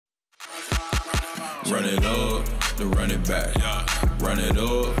Run it up, then run it back. Run it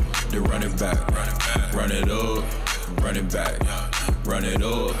up, then run it back. Run it up, run it back. Run it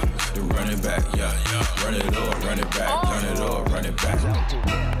up, then run it back. Run it up, run it back. Run it up, run it back.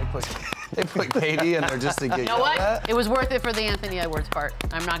 They put Katie in there just to get you know what? It was worth it for the Anthony Edwards part.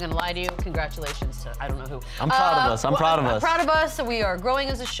 I'm not gonna lie to you. Congratulations to I don't know who. I'm proud of us. I'm proud of us. I'm proud of us. We are growing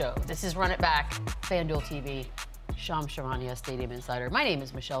as a show. This is Run It Back, FanDuel TV. Charania, Stadium Insider. My name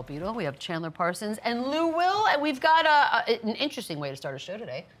is Michelle Beadle. We have Chandler Parsons and Lou Will, and we've got an interesting way to start a show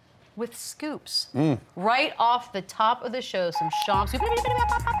today with scoops. Right off the top of the show, some scoops.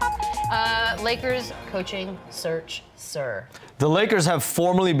 Lakers coaching search, sir. The Lakers have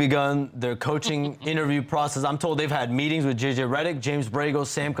formally begun their coaching interview process. I'm told they've had meetings with J.J. Redick, James Borrego,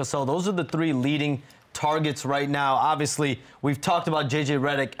 Sam Cassell. Those are the three leading targets right now. Obviously, we've talked about J.J.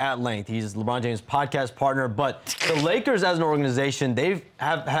 Redick at length. He's LeBron James' podcast partner, but the Lakers as an organization, they've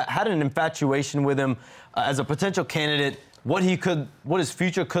had an infatuation with him as a potential candidate, what his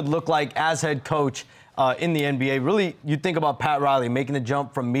future could look like as head coach in the NBA. Really, you think about Pat Riley making the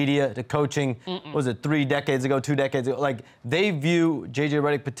jump from media to coaching, was it 2 decades ago? Like, they view J.J.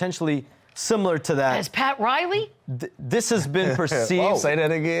 Redick potentially similar to that. As Pat Riley? This has been perceived, say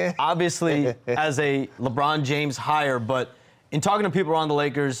that again, obviously, as a LeBron James hire, but in talking to people around the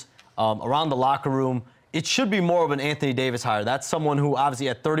Lakers, around the locker room, it should be more of an Anthony Davis hire. That's someone who, obviously,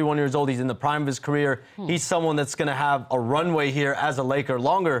 at 31 years old, he's in the prime of his career. He's someone that's going to have a runway here as a Laker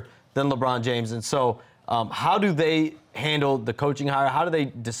longer than LeBron James. And so how do they handle the coaching hire? How do they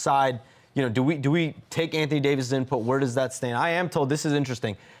decide, you know, do we take Anthony Davis' input? Where does that stand? I am told, this is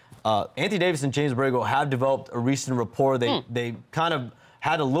interesting, Anthony Davis and James Borrego have developed a recent rapport. They kind of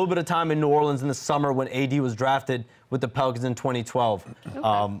had a little bit of time in New Orleans in the summer when AD was drafted with the Pelicans in 2012.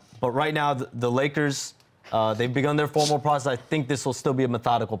 But right now, the Lakers, they've begun their formal process. I think this will still be a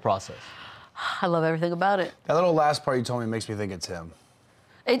methodical process. I love everything about it. That little last part you told me makes me think it's him.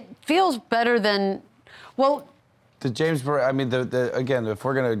 It feels better than, well, The James, I mean, again, if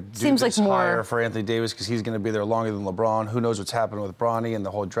we're going to do this hire for Anthony Davis because he's going to be there longer than LeBron, who knows what's happening with Bronny and the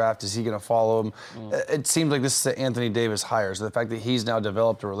whole draft? Is he going to follow him? It seems like this is the Anthony Davis hire. So the fact that he's now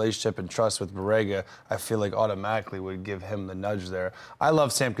developed a relationship and trust with Borrego, I feel like automatically would give him the nudge there. I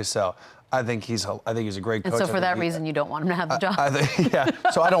love Sam Cassell. I think he's a great coach. And so for that reason, you don't want him to have the job? I think, yeah.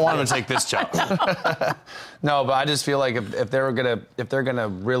 So I don't want him to take this job. No, but I just feel like if they're gonna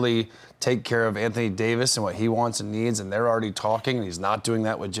really take care of Anthony Davis and what he wants and needs, and they're already talking, and he's not doing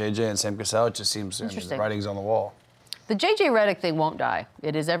that with JJ and Sam Cassell, it just seems, I mean, the writing's on the wall. The J.J. Redick thing won't die.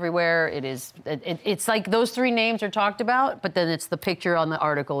 It is everywhere. It's like those three names are talked about, but then it's the picture on the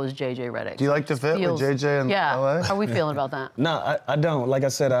article is J.J. Redick. Do you like the fit with J.J. and LA? How are we feeling about that? No, I don't. Like I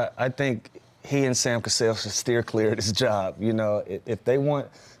said, I think he and Sam Cassell should steer clear of this job. You know, if they want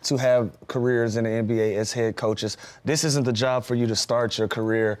to have careers in the NBA as head coaches, this isn't the job for you to start your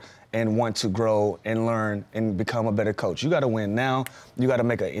career and want to grow and learn and become a better coach. You got to win now. You got to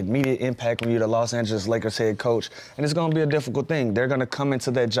make an immediate impact when you're the Los Angeles Lakers head coach. And it's going to be a difficult thing. They're going to come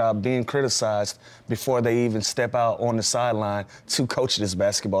into that job being criticized before they even step out on the sideline to coach this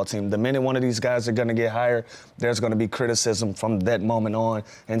basketball team. The minute one of these guys are going to get hired, there's going to be criticism from that moment on.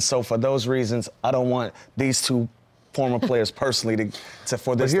 And so for those reasons, I don't want these two former players personally for this to be their first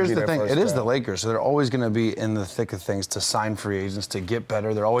job. But here's the thing, it is the Lakers, so they're always going to be in the thick of things to sign free agents, to get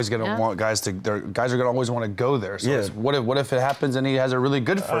better. They're always going to want guys to, guys are going to always want to go there. So what if it happens and he has a really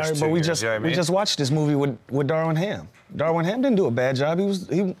good first 2 years? But we just watched this movie with Darvin Ham. Darvin Ham didn't do a bad job.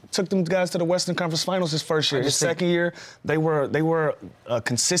 He took them guys to the Western Conference Finals his first year. His second year, they were a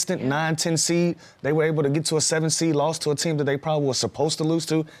consistent 9-10 seed. They were able to get to a 7 seed, lost to a team that they probably were supposed to lose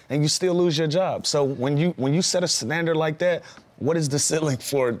to, and you still lose your job. So when you set a standard like that, what is the ceiling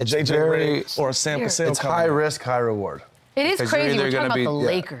for J.J. Redick or Sam Cassell? It's high risk, high reward. It is crazy. We're talking about the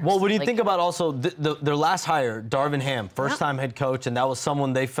Lakers. Well, when you think about also their last hire, Darvin Ham, first-time head coach, and that was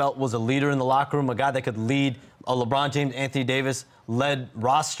someone they felt was a leader in the locker room, a guy that could lead a LeBron James, Anthony Davis-led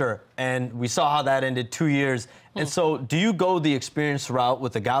roster, and we saw how that ended 2 years. And so do you go the experience route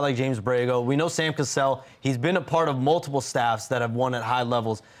with a guy like James Borrego? We know Sam Cassell. He's been a part of multiple staffs that have won at high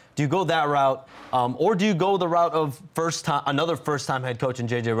levels. Do you go that route, or do you go the route of another first-time head coach in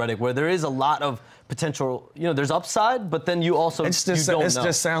J.J. Redick, where there is a lot of potential, you know, there's upside, but then you also it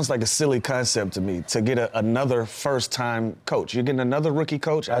just sounds like a silly concept to me to get another first-time coach. You're getting another rookie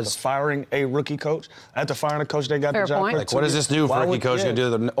coach after firing a rookie coach, after firing a coach they got the job. Like, what does this new rookie coach going to do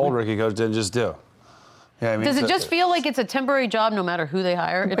that the old rookie coach didn't just do? Yeah, I mean, does it just feel like it's a temporary job no matter who they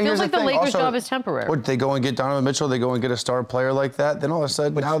hire? It feels like the Lakers' also, job is temporary. What, they go and get Donovan Mitchell, they go and get a star player like that, then all of a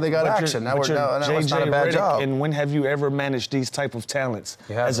sudden now they got action. Now it's not a bad job. And when have you ever managed these type of talents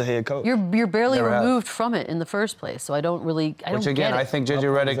as a head coach? You're barely removed from it in the first place, so I don't Which again, I think JJ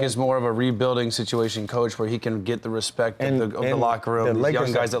Redick is more of a rebuilding situation coach where he can get the respect of the locker room, the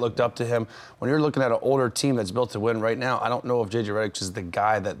young guys that looked up to him. When you're looking at an older team that's built to win right now, I don't know if JJ Redick is the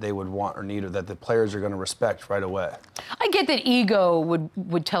guy that they would want or need or that the players are going to respect right away. I get that ego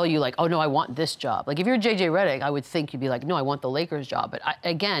would tell you, like, oh, no, I want this job. Like, if you're JJ Redick, I would think you'd be like, no, I want the Lakers job. But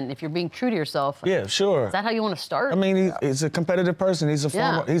again, if you're being true to yourself, yeah, sure. Is that how you want to start? I mean, he's a competitive person. He's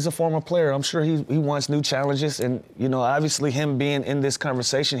a former player. I'm sure he wants new challenges. And, you know, obviously him being in this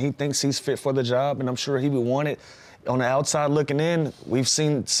conversation, he thinks he's fit for the job, and I'm sure he would want it. On the outside looking in, we've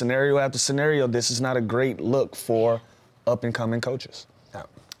seen scenario after scenario. This is not a great look for up-and-coming coaches.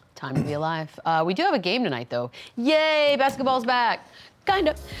 Time to be alive. We do have a game tonight, though. Yay, basketball's back. Kind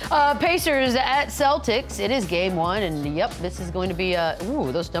of. Pacers at Celtics. It is game one, and yep, this is going to be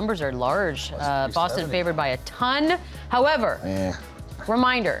ooh, those numbers are large. Boston favored by a ton. However,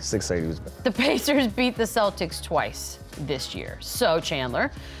 reminder. 680 was better. The Pacers beat the Celtics twice this year. So,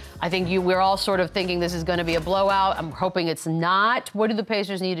 Chandler, I think we're all sort of thinking this is going to be a blowout. I'm hoping it's not. What do the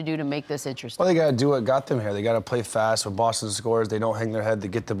Pacers need to do to make this interesting? Well, they got to do what got them here. They got to play fast. When Boston scores, they don't hang their head. They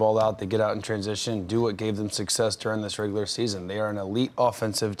get the ball out. They get out in transition. Do what gave them success during this regular season. They are an elite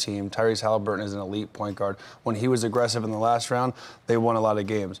offensive team. Tyrese Halliburton is an elite point guard. When he was aggressive in the last round, they won a lot of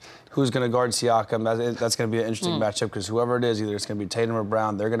games. Who's going to guard Siakam? That's going to be an interesting matchup because whoever it is, either it's going to be Tatum or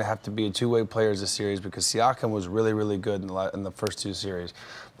Brown, they're going to have to be two-way players this series because Siakam was really, really good in the first two series.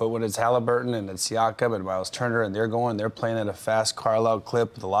 But when it's Halliburton and it's Siakam and Miles Turner and they're playing at a fast Carlisle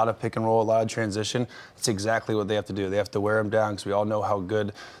clip with a lot of pick and roll, a lot of transition, it's exactly what they have to do. They have to wear them down because we all know how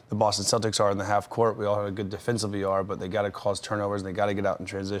good the Boston Celtics are in the half court. We all know how good defensively are, but they got to cause turnovers and they got to get out in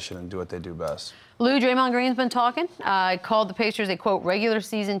transition and do what they do best. Lou, Draymond Green's been talking. Called the Pacers a, quote, regular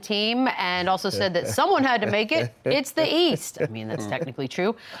season team and also said that someone had to make it. It's the East. I mean, that's technically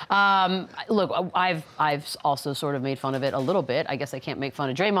true. Look, I've also sort of made fun of it a little bit. I guess I can't make fun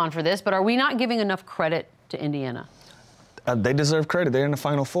of Draymond for this, but are we not giving enough credit to Indiana? They deserve credit. They're in the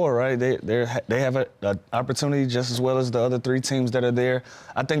Final Four, right? They have an opportunity just as well as the other three teams that are there.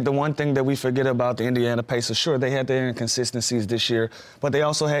 I think the one thing that we forget about the Indiana Pacers, sure, they had their inconsistencies this year, but they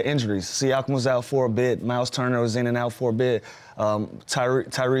also had injuries. Siakam was out for a bit. Miles Turner was in and out for a bit.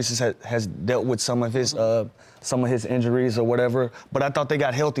 Tyrese has dealt with some of his injuries or whatever, but I thought they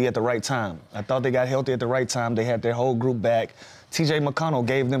got healthy at the right time. They had their whole group back. T.J. McConnell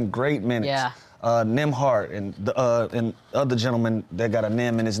gave them great minutes. Yeah. Nimhart and the other gentleman that got a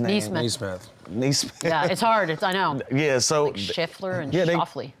Nim in his name. Neesmith. Yeah, it's hard. I know. Yeah, so like Scheffler and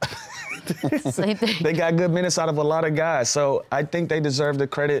Schauffele. They got good minutes out of a lot of guys. So I think they deserve the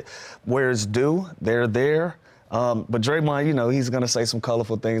credit where it's due. They're there. But Draymond, you know, he's going to say some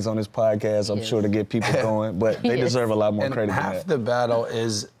colorful things on his podcast, I'm sure, to get people going. But they deserve a lot more credit than that. Half the battle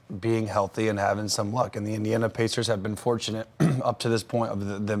is being healthy and having some luck. And the Indiana Pacers have been fortunate up to this point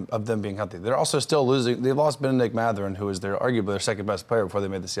of them being healthy. They're also still losing. They lost Benedict Mathurin, who is arguably their second best player before they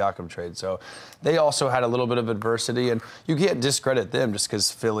made the Siakam trade. So they also had a little bit of adversity. And you can't discredit them just because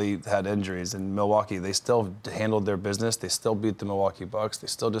Philly had injuries. And Milwaukee, they still handled their business. They still beat the Milwaukee Bucks. They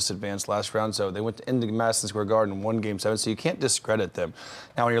still just advanced last round. So they went into Madison Square Garden and won Game 7. So you can't discredit them.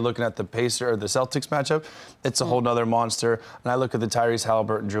 Now when you're looking at the Celtics matchup, it's a whole nother monster. And I look at the Tyrese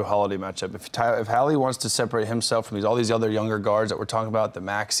Halliburton, Drew Holiday matchup. If Hallie wants to separate himself from all these other younger guards that we're talking about, the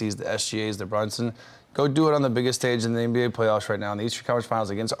Maxies, the SGAs, the Brunson, go do it on the biggest stage in the NBA playoffs right now in the Eastern Conference Finals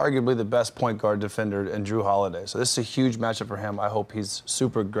against arguably the best point guard defender in Drew Holiday. So this is a huge matchup for him. I hope he's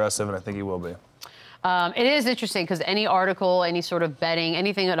super aggressive, and I think he will be. It is interesting because any article, any sort of betting,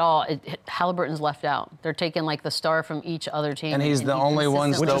 anything at all, Halliburton's left out. They're taking like the star from each other team. And he's the only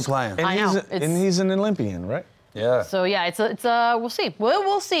one still playing. And I know. And he's an Olympian, right? Yeah. So yeah, we'll see.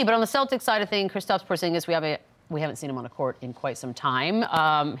 We'll see. But on the Celtics side of things, Kristaps Porzingis, we haven't seen him on a court in quite some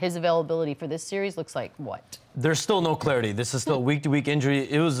time. His availability for this series looks like what? There's still no clarity. This is still a week-to-week injury.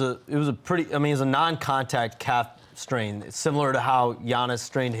 It was a non-contact calf strain. It's similar to how Giannis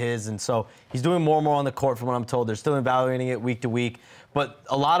strained his, and so he's doing more and more on the court from what I'm told. They're still evaluating it week to week, but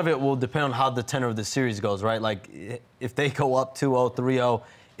a lot of it will depend on how the tenor of the series goes, right? Like if they go up 2-0, 3-0,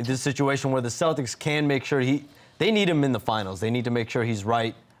 in this situation where the Celtics can make sure they need him in the finals. They need to make sure he's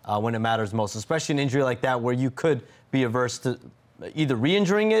right when it matters most, especially an injury like that where you could be averse to either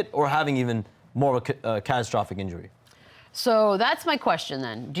re-injuring it or having even more of a catastrophic injury. So that's my question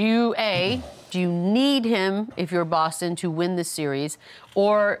then. Do you need him, if you're Boston, to win this series?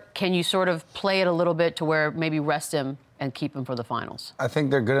 Or can you sort of play it a little bit to where maybe rest him and keep him for the finals? I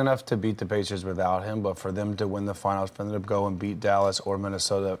think they're good enough to beat the Pacers without him, but for them to win the finals, for them to go and beat Dallas or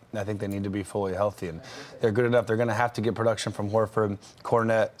Minnesota, I think they need to be fully healthy. And they're good enough. They're going to have to get production from Horford,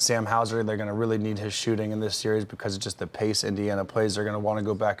 Cornette, Sam Hauser. They're going to really need his shooting in this series because it's just the pace Indiana plays. They're going to want to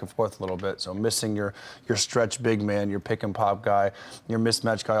go back and forth a little bit. So missing your stretch big man, your pick and pop guy, your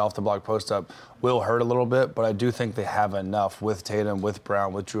mismatch guy off the block post up will hurt a little bit, but I do think they have enough with Tatum, with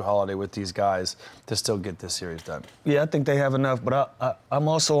Brown, with Drew Holiday, with these guys to still get this series done. Yeah, I think they have enough, but I'm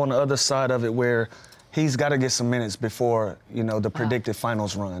also on the other side of it where he's got to get some minutes before, the predicted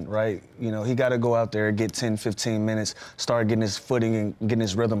finals run, right? He got to go out there and get 10, 15 minutes, start getting his footing and getting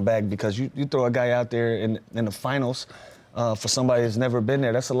his rhythm back because you throw a guy out there in the finals for somebody who's never been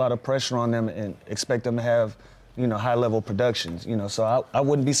there, that's a lot of pressure on them and expect them to have high-level productions, So I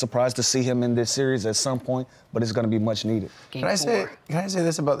wouldn't be surprised to see him in this series at some point, but it's going to be much needed. Can I say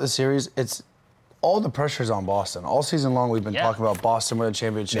this about this series? It's all the pressure's on Boston. All season long, we've been talking about Boston winning a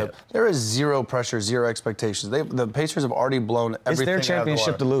championship. Yeah. There is zero pressure, zero expectations. The Pacers have already blown everything. It's their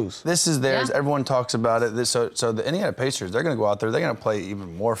championship to lose. This is theirs. Yeah. Everyone talks about it. So the Indiana Pacers, they're going to go out there. They're going to play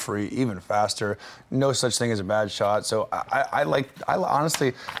even more free, even faster. No such thing as a bad shot. So I honestly,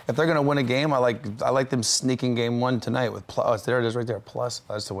 if they're going to win a game, I like them sneaking game one tonight with plus. There it is right there. Plus,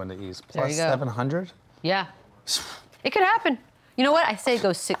 that's to win the East. Plus 700. Yeah, it could happen. You know what? I say it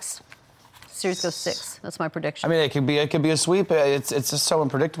goes 6. Series goes 6. That's my prediction. I mean, it could be a sweep. It's just so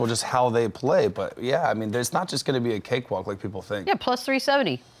unpredictable just how they play. But yeah, I mean, there's not just going to be a cakewalk like people think. Yeah, plus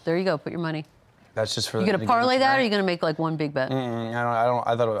 370. There you go. Put your money. That's just for. You going to parlay that, or are you going to make like one big bet? I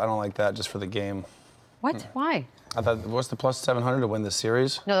don't like that just for the game. What? Why? I thought what's the plus 700 to win the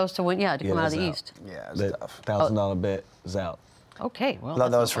series? No, that was to win. Yeah, to come out of the East. Yeah, it's tough. $1,000 bet is out. Okay, well. I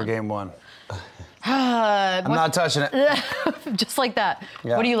thought that was for game one. I'm not touching it. Just like that.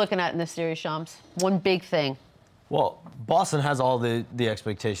 Yeah. What are you looking at in this series, Shams? One big thing. Well, Boston has all the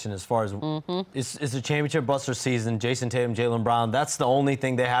expectation as far as it's a championship buster season. Jason Tatum, Jaylen Brown, that's the only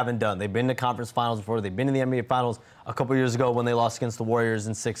thing they haven't done. They've been to conference finals before. They've been in the NBA finals a couple years ago when they lost against the Warriors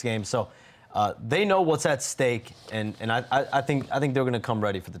in 6 games. So they know what's at stake, and I think they're going to come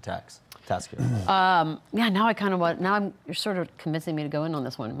ready for the task here. Yeah, now I kind of want. Now you're sort of convincing me to go in on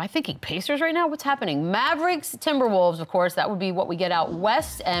this one. Am I thinking Pacers right now? What's happening? Mavericks, Timberwolves, of course. That would be what we get out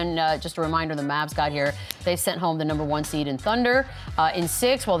west. And just a reminder, the Mavs got here. They sent home the #1 seed in Thunder in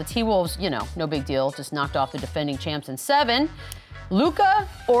 6, while the T-Wolves, no big deal, just knocked off the defending champs in 7. Luka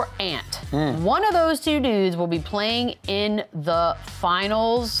or Ant? One of those two dudes will be playing in the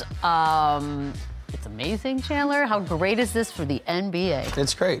finals. It's amazing, Chandler. How great is this for the NBA?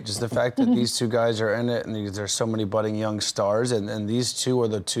 It's great. Just the fact that these two guys are in it, and there's so many budding young stars, and these two are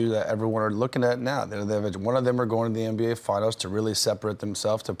the two that everyone are looking at now. One of them are going to the NBA Finals to really separate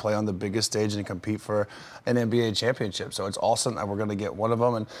themselves, to play on the biggest stage and compete for an NBA championship. So it's awesome that we're going to get one of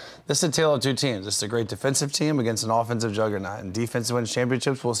them. And this is a tale of two teams. This is a great defensive team against an offensive juggernaut. And defense wins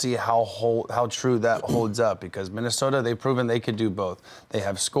championships. We'll see how true that holds up, because Minnesota, they've proven they could do both. They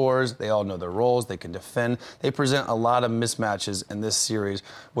have scores. They all know their roles. They can defend. They present a lot of mismatches in this series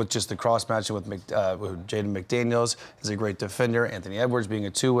with just the cross matching with Jaden McDaniels is a great defender, Anthony Edwards being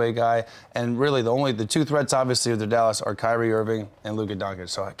a two-way guy, and really the two threats obviously of the Dallas are Kyrie Irving and Luka Doncic.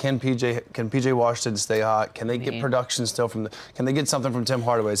 So can PJ Washington stay hot? Can they get production still can they get something from Tim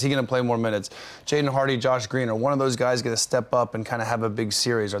Hardaway? Is he going to play more minutes? Jaden Hardy, Josh Green, are one of those guys going to step up and kind of have a big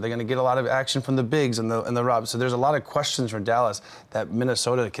series? Are they going to get a lot of action from the bigs and the Robs? So there's a lot of questions from Dallas that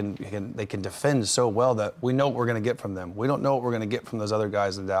Minnesota can defend so well that we know what we're going to get from them. We don't know what we're going to get from those other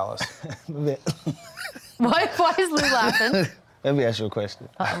guys in Dallas. Why is Lou laughing? Let me ask you a question.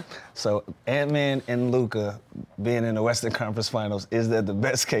 Uh-oh. So Ant-Man and Luka being in the Western Conference Finals, is that the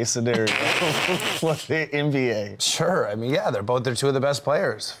best case scenario for the NBA? Sure. I mean, yeah, they're two of the best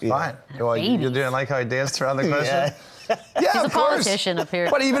players. Yeah. Fine. You didn't like how I danced around the question? Yeah, he's a politician up here.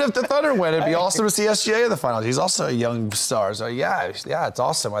 But even if the Thunder win, it'd be awesome to see SGA in the finals. He's also a young star. So yeah, it's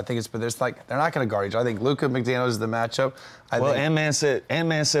awesome. I think they're not going to guard each other. I think Luka McDaniels is the matchup.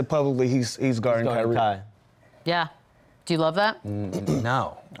 Ant-Man said publicly he's guarding Kyrie. Yeah. Do you love that?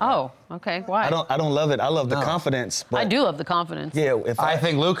 No. Oh, okay. Why? I don't love it. I love the confidence. But I do love the confidence. Yeah. I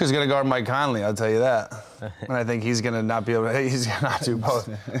think Luka's going to guard Mike Conley. I'll tell you that. And I think he's going to not be able to. He's going to not do both.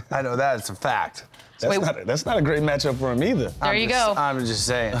 I know that. It's a fact. That's not a great matchup for him either. There you go. I'm just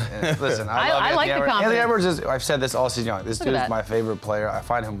saying. Listen, I like the confidence. Anthony Edwards I've said this all season long. This dude is my favorite player. I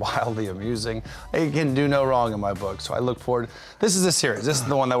find him wildly amusing. He can do no wrong in my book. So I look forward. This is a series. This is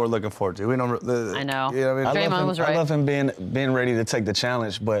the one that we're looking forward to. I know. You know what I mean? Draymond was right. I love him being ready to take the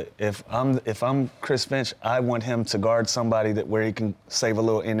challenge. But if I'm Chris Finch, I want him to guard somebody where he can save a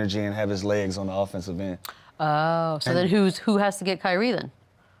little energy and have his legs on the offensive end. Oh, so then who has to get Kyrie then?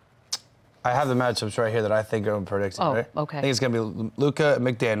 I have the matchups right here that I think I'm predicting. Oh, right? okay. I think it's gonna be Luka and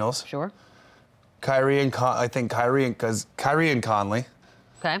McDaniels. Sure. Kyrie and Conley.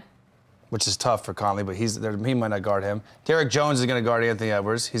 Okay. Which is tough for Conley, but he might not guard him. Derek Jones is going to guard Anthony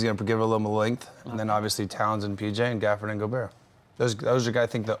Edwards. He's going to give a little more length. And then obviously Towns and PJ and Gafford and Gobert. Those are, I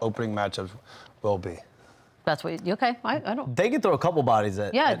think, the opening matchups will be. That's what okay. I don't. They can throw a couple bodies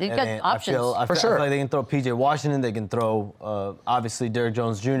at. Yeah, they've got options. I feel like they can throw PJ Washington. They can throw obviously Derek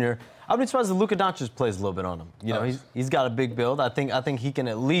Jones Jr. I'd be surprised if Luka Doncic plays a little bit on him. You know, he's got a big build. I think he can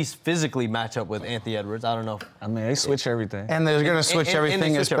at least physically match up with Anthony Edwards. I don't know. I mean, they switch everything. And they're going to switch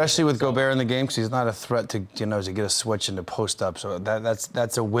everything, especially with Gobert in the game, because he's not a threat to to get a switch and to post up. So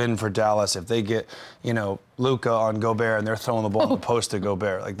that's a win for Dallas if they get Luka on Gobert and they're throwing the ball in the post to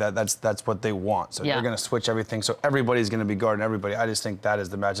Gobert. Like that's what they want. So they're going to switch everything. So everybody's going to be guarding everybody. I just think that is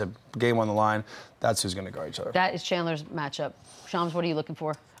the matchup. Game on the line. That's who's going to guard each other. That is Chandler's matchup. Shams, what are you looking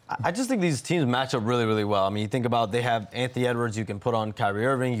for? I just think these teams match up really, really well. I mean, you think about they have Anthony Edwards you can put on Kyrie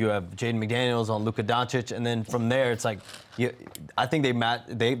Irving. You have Jaden McDaniels on Luka Doncic. And then from there, it's like, I think they've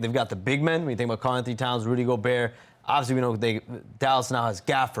got the big men. When you think about Karl Anthony Towns, Rudy Gobert. Obviously, we know Dallas now has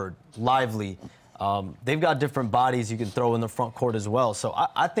Gafford, Lively. They've got different bodies you can throw in the front court as well. So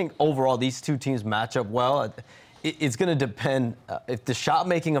I think overall these two teams match up well. It's going to depend if the shot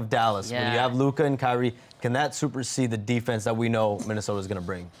making of Dallas, when you have Luka and Kyrie, can that supersede the defense that we know Minnesota is going to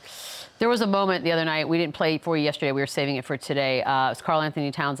bring? There was a moment the other night, we didn't play for you yesterday, we were saving it for today. It was Karl Anthony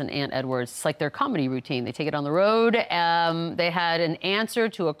Towns and Ant Edwards. It's like their comedy routine. They take it on the road. They had an answer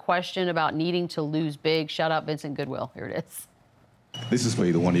to a question about needing to lose big. Shout out Vincent Goodwill. Here it is. This is for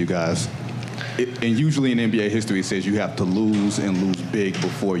either one of you guys. And usually in NBA history, it says you have to lose and lose big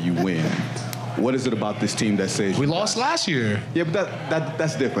before you win. What is it about this team that says we lost last year? Yeah, but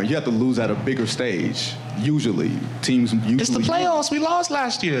that's different. You have to lose at a bigger stage. Usually, teams usually. It's the playoffs. We lost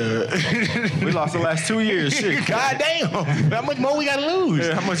last year. We lost the last 2 years. Shit. God damn. How much more we got to lose?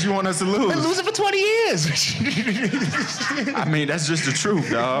 Yeah, how much you want us to lose? Been losing for 20 years. I mean, that's just the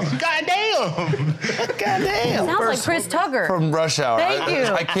truth, dog. God damn. God damn. Sounds like Chris Tugger. From Rush Hour. Thank you.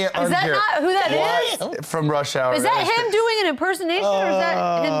 I can't Is that not who that is? From Rush Hour. Is that him doing an impersonation, or is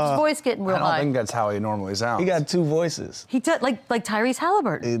that his voice getting real high? I think that's how he normally sounds. He got two voices. He does, like Tyrese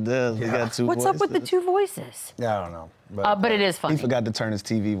Halliburton. He does. He got two voices. What's up with the two voices? Yeah, I don't know. But it is funny. He forgot to turn his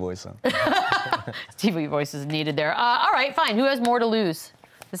TV voice on. TV voice is needed there. All right, fine. Who has more to lose?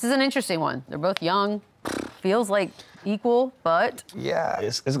 This is an interesting one. They're both young. Feels like equal, but... Yeah.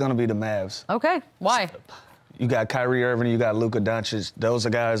 It's going to be the Mavs. Okay. Why? You got Kyrie Irving, you got Luka Doncic. Those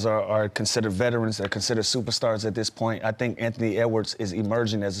guys are considered veterans. They're considered superstars at this point. I think Anthony Edwards is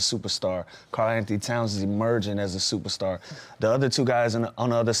emerging as a superstar. Karl Anthony Towns is emerging as a superstar. The other two guys on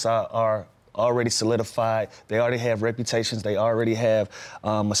the other side are already solidified. They already have reputations. They already have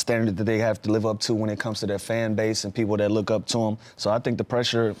a standard that they have to live up to when it comes to their fan base and people that look up to them. So I think the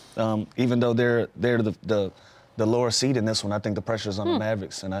pressure, even though they're the lower seed in this one, I think the pressure is on the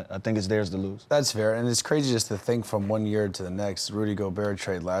Mavericks, and I think it's theirs to lose. That's fair, and it's crazy just to think from 1 year to the next. Rudy Gobert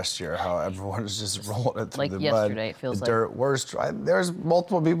trade last year, how everyone was just rolling it through the yesterday, mud. it feels the like. dirt, worst. There's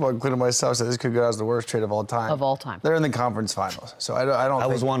multiple people, including myself, said this could go as the worst trade of all time. Of all time. They're in the conference finals, so I don't I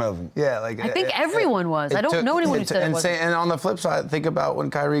think, was one of them. Yeah, I think everyone was. I don't know anyone who said it wasn't. And on the flip side, think about when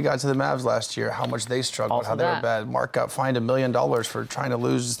Kyrie got to the Mavs last year, how much they struggled, how they were bad. Mark got fined $1 million for trying to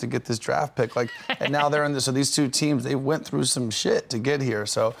lose just to get this draft pick. And now they're in this. So these two teams, they went through some shit to get here.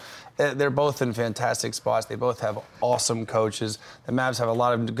 So they're both in fantastic spots. They both have awesome coaches. The Mavs have a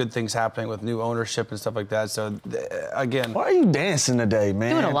lot of good things happening with new ownership and stuff like that. So again, why are you dancing today,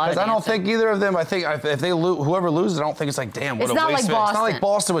 man? Doing a lot of dancing. I don't think either of them. I think if they whoever loses, I don't think it's like, damn, what It's a not waste. like Boston. It's not like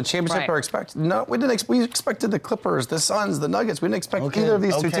Boston with championship are expected. No, we didn't. We expected the Clippers, the Suns, the Nuggets. We didn't expect either of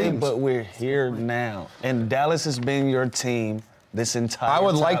these two teams. But we're here now, and Dallas has been your team this entire I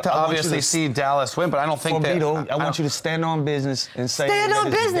would time. like to obviously see Dallas win, but I don't think that. I want you to stand on business and say Stand on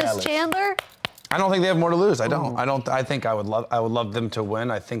business, Dallas. Chandler. I don't think they have more to lose. I don't. I think I would love them to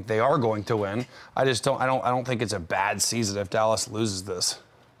win. I think they are going to win. I just don't. I don't think it's a bad season if Dallas loses this.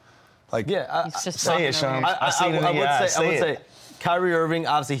 It's just say it, Sean. I would say Kyrie Irving,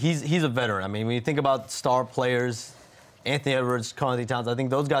 obviously, he's a veteran. I mean, when you think about star players, Anthony Edwards, Karl-Anthony Towns, I think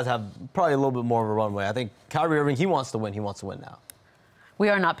those guys have probably a little bit more of a runway. I think Kyrie Irving, he wants to win. He wants to win now. We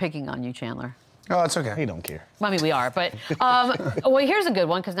are not picking on you, Chandler. Oh, it's okay. He don't care. I mean, we are, but well, here's a good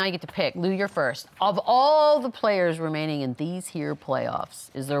one because now you get to pick. Lou, you're first. Of all the players remaining in these here playoffs,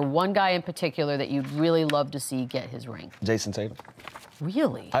 is there one guy in particular that you'd really love to see get his ring? Jason Tatum.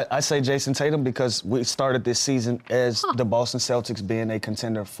 Really? I say Jason Tatum because we started this season as the Boston Celtics being a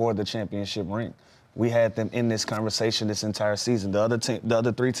contender for the championship ring. We had them in this conversation this entire season. The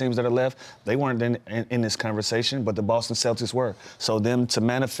other three teams that are left, they weren't in this conversation, but the Boston Celtics were. So them to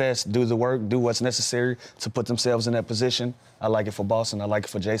manifest, do the work, do what's necessary to put themselves in that position, I like it for Boston. I like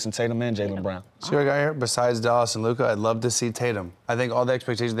it for Jason Tatum and Jaylen Brown. See what I got here? Besides Dallas and Luka, I'd love to see Tatum. I think all the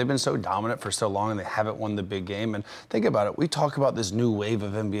expectations, they've been so dominant for so long and they haven't won the big game. And think about it, we talk about this new wave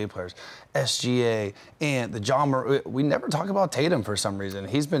of NBA players, SGA, and the John Murray. We never talk about Tatum for some reason.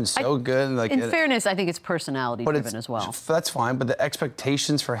 He's been so good. And like, in fairness, I think it's personality driven as well. That's fine, but the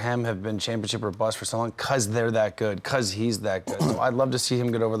expectations for him have been championship or bust for so long because they're that good, because he's that good. So I'd love to see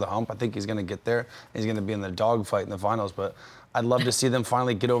him get over the hump. I think he's going to get there. He's going to be in the dogfight in the finals, but I'd love to see them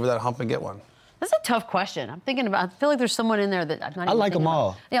finally get over that hump and get one. That's a tough question. I'm thinking about. I feel like there's someone in there that I'm not. I like them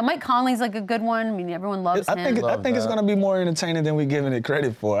all. Yeah, Mike Conley's like a good one. I mean, everyone loves him. I think it's going to be more entertaining than we're giving it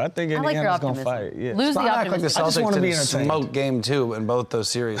credit for. I think Indiana's going to fight. Yeah. Lose the optimism. Like the I just want to be Celtics entertained. smoke game two in both those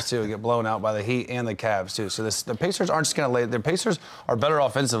series too. Get blown out by the Heat and the Cavs too. So the Pacers aren't just going to lay. The Pacers are better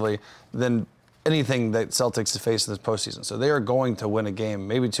offensively than anything that Celtics have faced in this postseason. So they are going to win a game,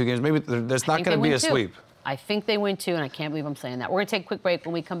 maybe two games. Maybe there's not going to be a sweep. I think they win too, and I can't believe I'm saying that. We're going to take a quick break.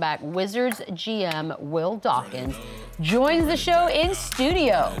 When we come back, Wizards GM Will Dawkins joins the show in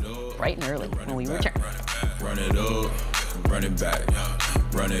studio bright and early when we return. Run it up, run it back,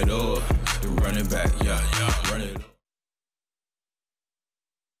 run it up, run it back, run it up.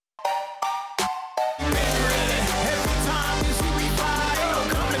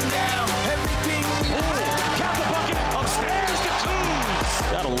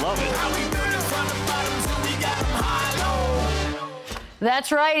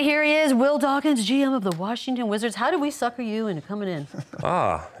 That's right. Here he is, Will Dawkins, GM of the Washington Wizards. How did we sucker you into coming in?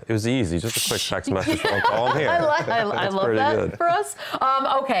 It was easy. Just a quick text message phone call. I'm here. I love that good. for us.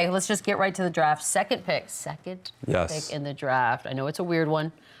 Okay, let's just get right to the draft. Second pick in the draft. I know it's a weird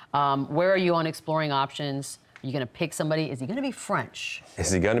one. Where are you on exploring options? Are you going to pick somebody? Is he going to be French?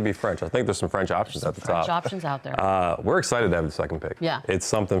 Is he going to be French? I think there's some French options at the top. French options out there. We're excited to have the second pick. Yeah. It's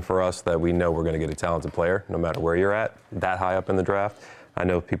something for us that we know we're going to get a talented player, no matter where you're at, that high up in the draft. I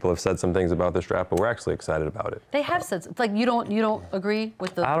know people have said some things about this draft, but we're actually excited about it. They have said, it's like you don't agree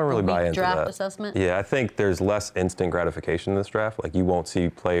with the I don't really buy into draft that. assessment? Yeah, I think there's less instant gratification in this draft. Like, you won't see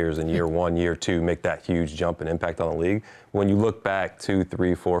players in year one, year two make that huge jump and impact on the league. When you look back 2,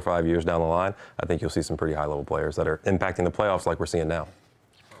 3, 4, 5 years down the line, I think you'll see some pretty high-level players that are impacting the playoffs like we're seeing now.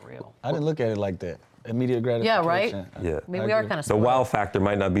 For real. I didn't look at it like that. Immediate gratification. Yeah, right? Yeah. I mean, we are kind of The wow factor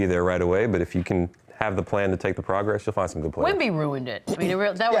might not be there right away, but if you can have the plan to take the progress, you'll find some good players. Wemby ruined it. I mean,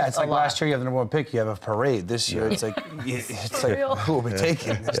 that was it's like last year you have the number one pick, you have a parade. This year it's like who will we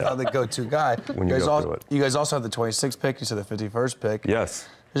taking? It's not the go-to guy. You guys also have the 26th pick, you said the 51st pick. Yes.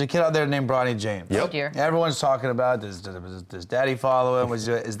 There's a kid out there named Bronny James. Yep. Oh dear. Everyone's talking about does daddy follow him?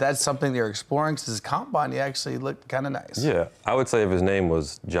 Is that something they're exploring? Because his combine, he actually looked kind of nice. Yeah, I would say if his name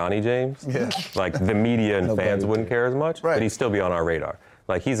was Johnny James, like the media and fans wouldn't care as much, but he'd still be on our radar.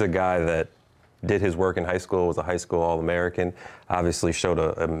 Like, he's a guy that did his work in high school, was a high school All-American, obviously showed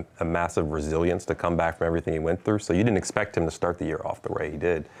a massive resilience to come back from everything he went through. So you didn't expect him to start the year off the way he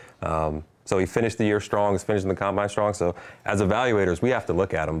did. So he finished the year strong, he's finishing the combine strong. So as evaluators, we have to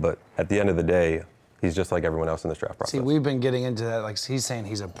look at him, but at the end of the day, he's just like everyone else in this draft process. See, we've been getting into that. Like, he's saying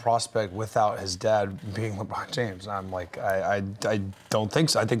he's a prospect without his dad being LeBron James. And I'm like, I don't think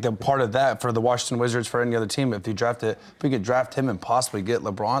so. I think that part of that for the Washington Wizards, for any other team, if we could draft him and possibly get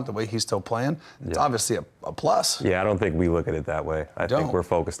LeBron the way he's still playing, it's obviously a plus. Yeah, I don't think we look at it that way. I think we're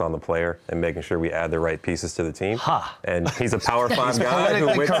focused on the player and making sure we add the right pieces to the team. And he's a Power 5 guy who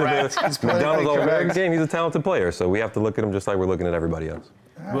went to the McDonald's All-American game. He's a talented player, so we have to look at him just like we're looking at everybody else.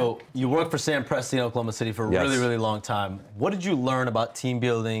 Well, you worked for Sam Presti in Oklahoma City for a really, really long time. What did you learn about team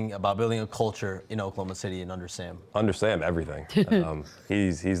building, about building a culture in Oklahoma City and under Sam? Under Sam, everything.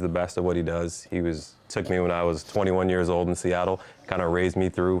 He's the best at what he does. Took me when I was 21 years old in Seattle, kind of raised me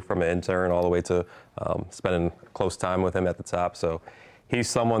through from an intern all the way to spending close time with him at the top. So he's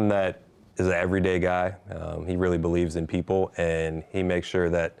someone that is an everyday guy. He really believes in people, and he makes sure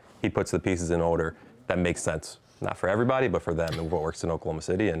that he puts the pieces in order that makes sense. Not for everybody, but for them and what works in Oklahoma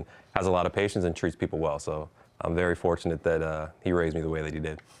City, and has a lot of patience and treats people well. So I'm very fortunate that he raised me the way that he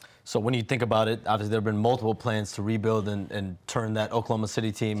did. So when you think about it, obviously there have been multiple plans to rebuild and turn that Oklahoma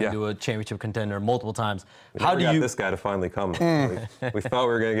City team into a championship contender multiple times. How do you got this guy to finally come? We thought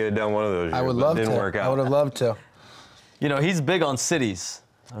we were going to get it done one of those years. I would love it didn't to. work out. I would have loved to. You know, he's big on cities.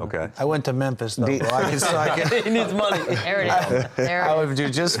 Okay. I went to Memphis, though. He needs money. There it is. I would do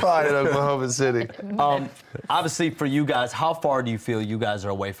just fine in Oklahoma City. Obviously, for you guys, how far do you feel you guys are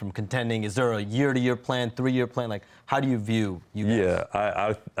away from contending? Is there a year-to-year plan, 3-year plan? Like, how do you view you guys?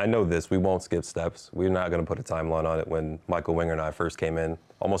 Yeah, I know this. We won't skip steps. We're not going to put a timeline on it. When Michael Winger and I first came in,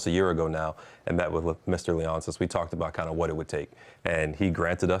 almost a year ago now, and met with Mr. Leonsis, we talked about kind of what it would take. And he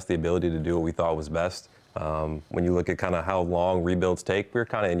granted us the ability to do what we thought was best. When you look at kind of how long rebuilds take, we're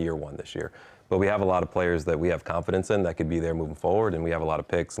kind of in year 1 this year. But we have a lot of players that we have confidence in that could be there moving forward, and we have a lot of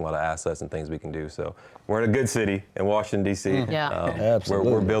picks and a lot of assets and things we can do. So we're in a good city in Washington, D.C. Yeah.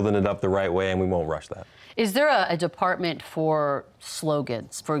 Absolutely. We're building it up the right way, and we won't rush that. Is there a department for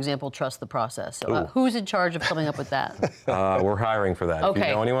slogans? For example, trust the process. Who's in charge of coming up with that? We're hiring for that. Okay. If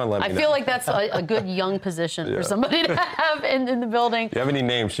you know anyone, let me know. I feel like that's a good young position for somebody to have in the building. If you have any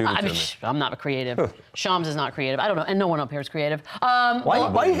names, shoot it to me. I'm not creative. Shams is not creative. I don't know, and no one up here is creative.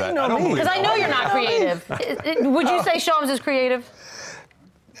 Why you hating on me? Because I know you're not creative. Would you say Shams is creative?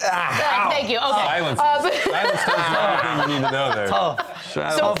 Thank you. Okay. Silence. Silence tells you everything you need to know there.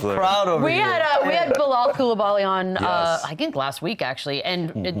 So proud of we you. We had Bilal Coulibaly on, I think last week actually,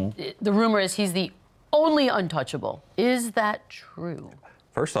 and the rumor is he's the only untouchable. Is that true?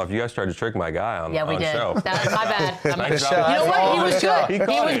 First off, you guys tried to trick my guy on the show. Yeah, we did. That was my bad. Nice you know what? He was good. He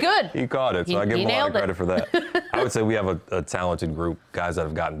was good. He caught it, so I give him a lot of credit it. for that. I would say we have a talented group, guys that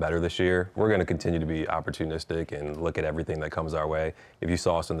have gotten better this year. We're going to continue to be opportunistic and look at everything that comes our way. If you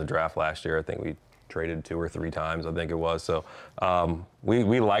saw us in the draft last year, I think we traded 2 or 3 times, I think it was. So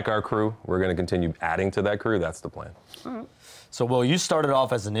we like our crew. We're going to continue adding to that crew. That's the plan. So, Will, you started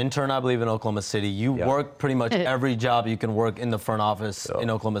off as an intern, I believe, in Oklahoma City. You worked pretty much every job you can work in the front office in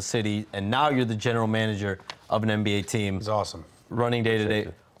Oklahoma City, and now you're the general manager of an NBA team. It's awesome. Running day-to-day.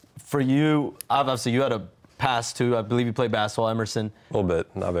 For you, obviously, you had a past too. I believe you played basketball, Emerson. A little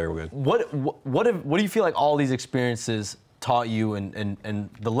bit, not very good. What do you feel like all these experiences taught you and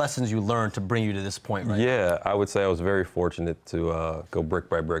the lessons you learned to bring you to this point right now? I would say I was very fortunate to go brick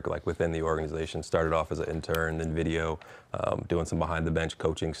by brick, like within the organization. Started off as an intern, then video, doing some behind the bench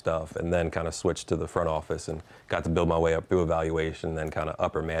coaching stuff, and then kind of switched to the front office and got to build my way up through evaluation, then kind of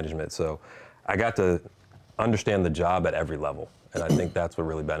upper management. So I got to understand the job at every level. And I think that's what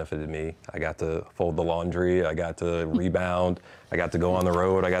really benefited me. I got to fold the laundry, I got to rebound, I got to go on the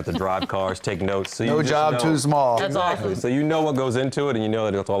road, I got to drive cars, take notes. So no job too small. That's awesome. So you know what goes into it, and you know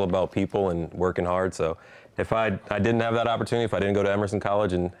that it's all about people and working hard. So if I didn't have that opportunity, if I didn't go to Emerson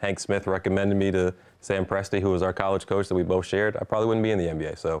College and Hank Smith recommended me to Sam Presti, who was our college coach that we both shared, I probably wouldn't be in the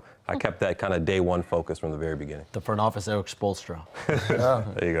NBA. So I kept that kind of day one focus from the very beginning. The front office, Eric Spoelstra.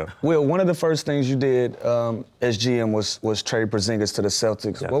 There you go. Will, one of the first things you did as GM was trade Porzingis to the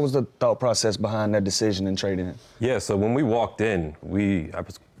Celtics. Yes. What was the thought process behind that decision in trading him? Yeah, so when we walked in, I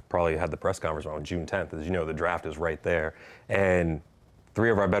probably had the press conference on June 10th. As you know, the draft is right there. And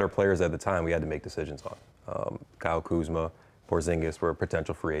 3 of our better players at the time we had to make decisions on. Kyle Kuzma, Porzingis were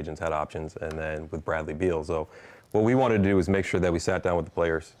potential free agents, had options, and then with Bradley Beal. So what we wanted to do was make sure that we sat down with the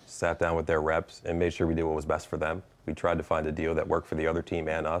players, sat down with their reps, and made sure we did what was best for them. We tried to find a deal that worked for the other team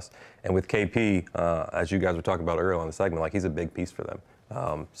and us. And with KP, as you guys were talking about earlier on the segment, like he's a big piece for them.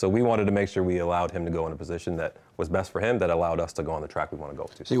 So we wanted to make sure we allowed him to go in a position that was best for him, that allowed us to go on the track we want to go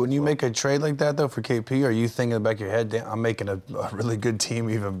to. See, when you make a trade like that, though, for KP, are you thinking in the back of your head, I'm making a really good team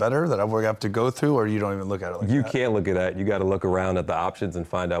even better that I'm going to have to go through, or you don't even look at it like that? You can't look at that. You got to look around at the options and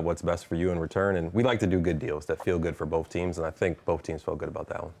find out what's best for you in return. And we like to do good deals that feel good for both teams, and I think both teams felt good about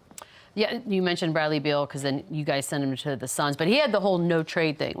that one. Yeah, you mentioned Bradley Beal because then you guys sent him to the Suns, but he had the whole no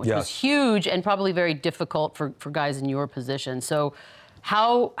trade thing, which was huge and probably very difficult for guys in your position. So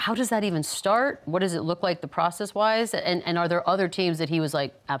how does that even start? What does it look like the process-wise? And are there other teams that he was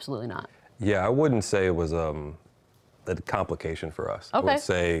like, absolutely not? Yeah, I wouldn't say it was a complication for us. Okay. I would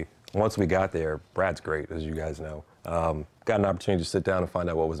say once we got there, Brad's great, as you guys know. Got an opportunity to sit down and find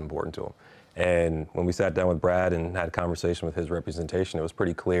out what was important to him. And when we sat down with Brad and had a conversation with his representation, it was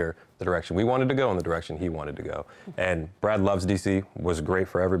pretty clear the direction we wanted to go and the direction he wanted to go. And Brad loves DC, was great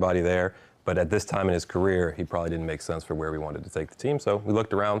for everybody there. But at this time in his career, he probably didn't make sense for where we wanted to take the team. So we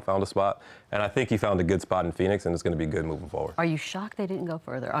looked around, found a spot, and I think he found a good spot in Phoenix, and it's going to be good moving forward. Are you shocked they didn't go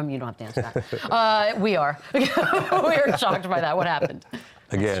further? You don't have to answer that. We are. We are shocked by that. What happened?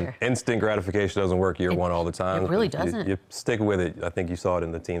 Again, instant gratification doesn't work year one all the time. It really doesn't. You stick with it. I think you saw it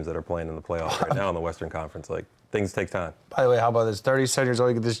in the teams that are playing in the playoffs right now in the Western Conference. Like, things take time. By the way, how about this? 37 years old,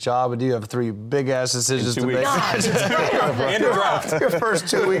 you get this job, and you have 3 big-ass decisions to make. And the draft. Your first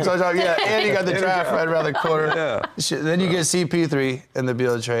 2 weeks on job. Yeah, and you got the draft right around the corner. Yeah. Then you get CP3 in the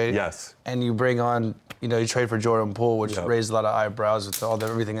Beadle trade. Yes. And you bring on, you trade for Jordan Poole, which raised a lot of eyebrows with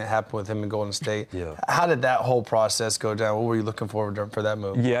everything that happened with him in Golden State. Yeah. How did that whole process go down? What were you looking for that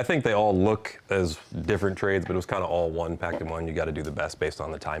move? Yeah, I think they all look as different trades, but it was kind of all one packed in one. You got to do the best based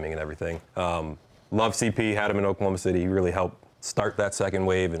on the timing and everything. Love CP, had him in Oklahoma City. He really helped start that second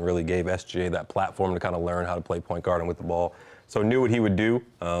wave and really gave SGA that platform to kind of learn how to play point guard and with the ball. So knew what he would do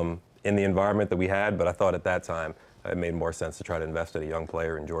in the environment that we had, but I thought at that time it made more sense to try to invest in a young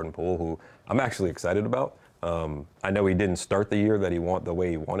player in Jordan Poole, who I'm actually excited about. I know he didn't start the year the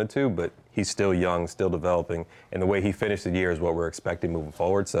way he wanted to, but he's still young, still developing, and the way he finished the year is what we're expecting moving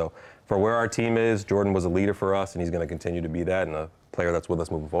forward. So for where our team is, Jordan was a leader for us, and he's going to continue to be that and a player that's with us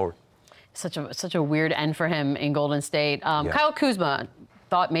moving forward. Such a weird end for him in Golden State. Kyle Kuzma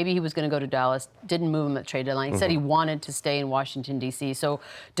thought maybe he was going to go to Dallas, didn't move him at trade deadline. He said he wanted to stay in Washington, D.C. So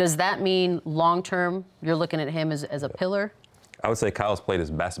does that mean long-term you're looking at him as a pillar? I would say Kyle's played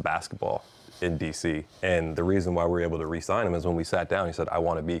his best basketball in D.C. And the reason why we were able to re-sign him is when we sat down, he said, I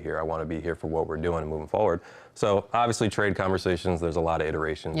want to be here. I want to be here for what we're doing and moving forward. So obviously trade conversations, there's a lot of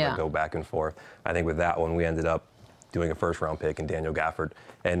iterations that go back and forth. I think with that one, we ended up doing a first-round pick in Daniel Gafford.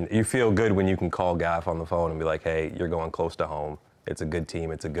 And you feel good when you can call Gaff on the phone and be like, hey, you're going close to home. It's a good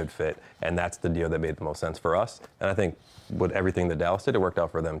team. It's a good fit. And that's the deal that made the most sense for us. And I think with everything that Dallas did, it worked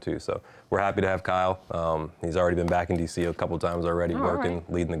out for them too. So we're happy to have Kyle. He's already been back in D.C. a couple times already, working,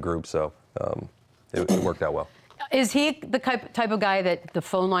 leading the group. So it worked out well. Is he the type of guy that the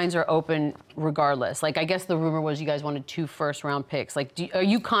phone lines are open regardless? Like, I guess the rumor was you guys wanted 2 first-round picks. Like, are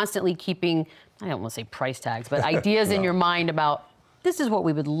you constantly keeping, I don't want to say price tags, but ideas in your mind about, this is what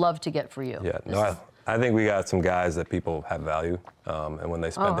we would love to get for you? Yeah, no, I think we got some guys that people have value, and when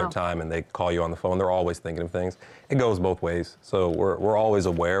they spend their time and they call you on the phone, they're always thinking of things. It goes both ways. So we're always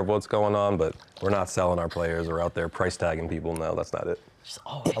aware of what's going on, but we're not selling our players or out there price tagging people. No, that's not it.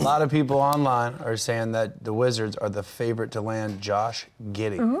 A lot of people online are saying that the Wizards are the favorite to land Josh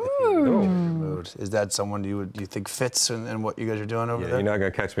Giddey. Is that someone you think fits in what you guys are doing over there? You're not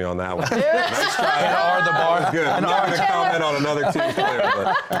going to catch me on that one. Nice try. The bar. Good. I'm not going to comment on another team player,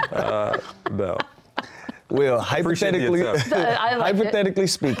 but no. Well, hypothetically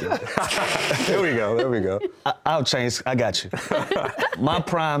speaking. There we go. I'll change. I got you. My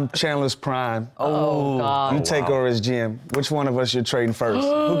prime, Chandler's prime. Oh, God. I'm going to take over as GM. Which one of us you're trading first?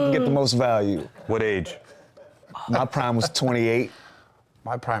 Who can get the most value? What age? My prime was 28.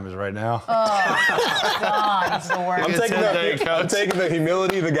 My prime is right now. Oh, God, that's the worst. I'm taking the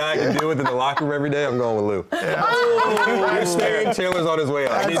humility the guy can deal with in the locker room every day. I'm going with Lou. Yeah. You're staying. Chandler's on his way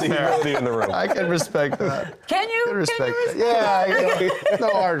out. I need the humility in the room. I can respect that. Can you? Respect that. Yeah, no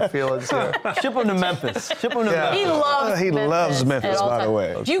hard feelings here. Ship him to Memphis. He loves Memphis, by the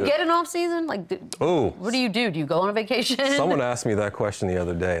way. Do you get an off season? Like, what do you do? Do you go on a vacation? Someone asked me that question the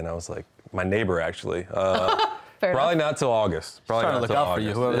other day, and I was like, my neighbor actually. Probably not till August. Probably not trying to look out for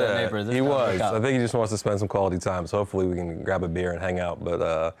you, whoever that neighbor is. He was. I think he just wants to spend some quality time. So hopefully we can grab a beer and hang out.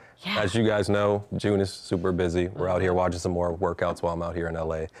 But as you guys know, June is super busy. We're out here watching some more workouts while I'm out here in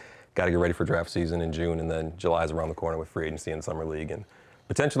LA. Got to get ready for draft season in June, and then July is around the corner with free agency and summer league, and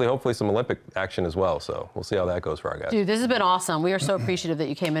potentially, hopefully, some Olympic action as well. So we'll see how that goes for our guys. Dude, this has been awesome. We are so appreciative that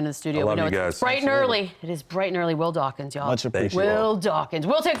you came into the studio. I love we know you guys. It's bright and early. It is bright and early. Will Dawkins, y'all. Much appreciated. Will Dawkins.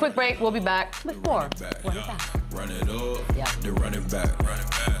 We'll take a quick break. We'll be back with more. Run it up, then run it back.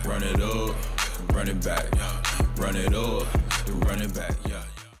 Run it up, run it back. Run it up, then run it back.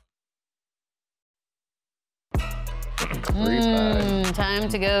 Time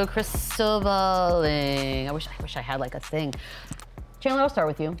to go crystal balling. I wish I had like a thing. Chandler, I'll start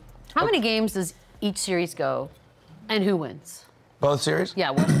with you. How many games does each series go, and who wins? Both series?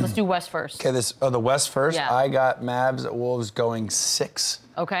 Yeah, let's do West first. Okay, the West first. Yeah. I got Mavs at Wolves going 6.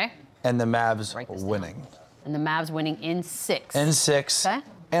 Okay. And the Mavs winning. And the Mavs winning in 6. In 6. Okay.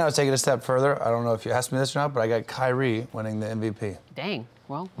 And I'll take it a step further. I don't know if you asked me this or not, but I got Kyrie winning the MVP. Dang.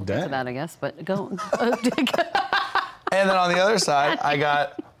 Well, we'll get to that, I guess. But go. And then on the other side, I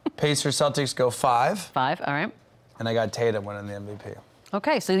got Pacers Celtics go 5. 5, all right. And I got Tatum winning the MVP.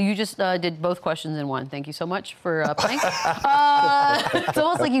 Okay, so you just did both questions in one. Thank you so much for playing. It's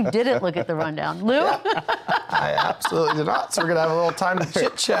almost like you didn't look at the rundown. Lou? I absolutely did not. So we're going to have a little time to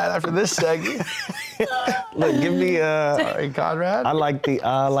chit-chat after this segment. Look, give me Conrad. I like the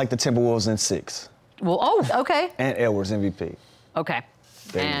Timberwolves in 6. Well, okay. And Edwards MVP. Okay.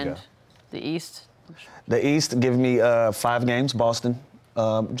 There you and go. the East? The East, give me 5 games. Boston,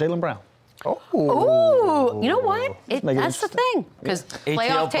 Jaylen Brown. Ooh, you know what? Make it That's the thing, because playoff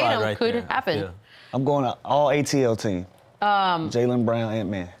ATL pride Tatum right could there. happen. Yeah. I'm going to all ATL team. Jaylen Brown,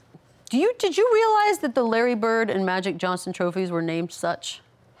 Ant-Man. Did you realize that the Larry Bird and Magic Johnson trophies were named such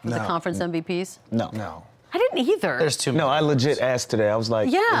for the No. conference MVPs? No. No. I didn't either. There's too many. No, I legit asked today. I was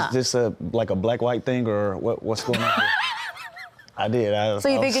like, Yeah. is this like a black-white thing or what's going on here? I did. So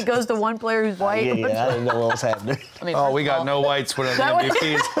you think it goes to one player who's white? Yeah, I didn't know what was happening. I mean, Oh, first we of got all- no whites winning the That was-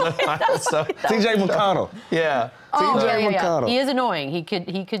 MVPs. So, TJ McConnell. yeah. Oh, TJ yeah. McConnell. He is annoying. He could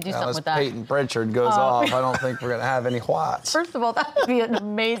do something Unless with that. Peyton Pritchard goes off, I don't think we're going to have any whites. First of all, that would be an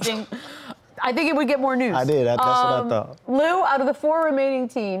amazing. I think it would get more news. I did. That's what I thought. Lou, out of the 4 remaining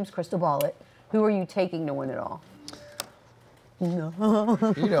teams, crystal ball it, who are you taking to win it all? You know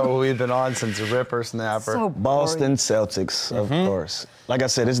who we've been on since the Ripper Snapper. So Boston Celtics, of course. Like I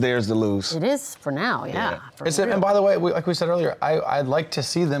said, it's theirs to lose. It is for now, yeah. For real. And by the way, like we said earlier, I'd like to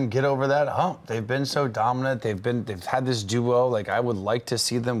see them get over that hump. They've been so dominant. They've had this duo. Like I would like to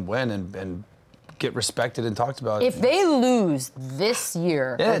see them win and get respected and talked about. If they lose this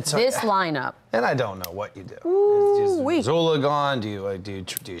year with this lineup, and I don't know what you do. Ooh-wee. Is Zula gone? Do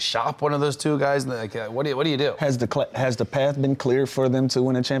you shop one of those 2 guys? Like, what do you do? Has the path been clear for them to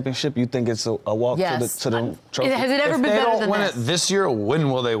win a championship? You think it's a walk yes. to the trophy? Has it ever If been they better don't than win this? it this year,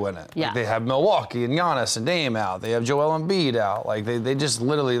 when will they win it? Yeah. Like they have Milwaukee and Giannis and Dame out. They have Joel Embiid out. Like they just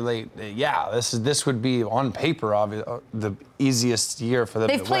literally this would be on paper the easiest year for them.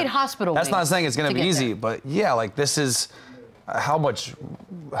 They've to played win. hospital That's not wings saying it's going to to be get easy, there. but yeah, like this is how much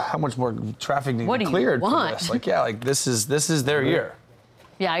more traffic needs What to do be you cleared for want? this. Like yeah, like this is their year.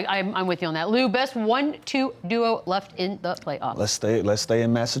 Yeah, I'm with you on that. Lou, best 1-2 duo left in the playoffs. Let's stay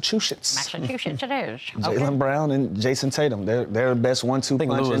in Massachusetts. Massachusetts it is. Jaylen Brown and Jason Tatum. They're the best 1-2 I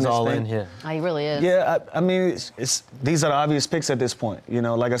think punch Lou in is this all thing. in here. He really is. Yeah, I mean, these are the obvious picks at this point. You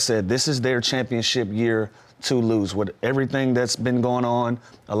know, like I said, this is their championship year to lose. With everything that's been going on,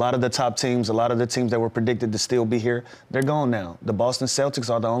 a lot of the top teams, a lot of the teams that were predicted to still be here, they're gone now. The Boston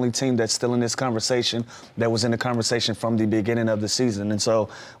Celtics are the only team that's still in this conversation that was in the conversation from the beginning of the season. And so,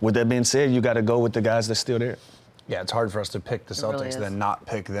 with that being said, you got to go with the guys that's still there. Yeah, it's hard for us to pick the really Celtics is. and then not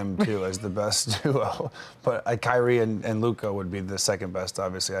pick them too as the best duo. But Kyrie and Luka would be the second best,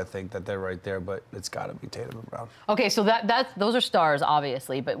 obviously. I think that they're right there, but it's got to be Tatum and Brown. Okay, so those are stars,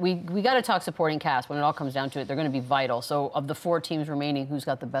 obviously, but we got to talk supporting cast. When it all comes down to it, they're going to be vital. So of the 4 teams remaining, who's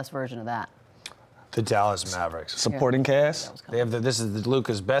got the best version of that? The Dallas Mavericks. Supporting cast. They have this is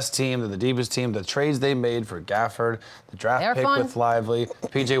Luka's best team, they're the deepest team. The trades they made for Gafford, the draft They're pick fun. with Lively,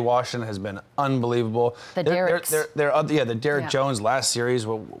 PJ Washington has been unbelievable. The Derricks. The Derrick Yeah. Jones last series.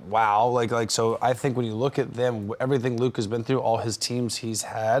 Wow, like so. I think when you look at them, everything Luka's been through, all his teams he's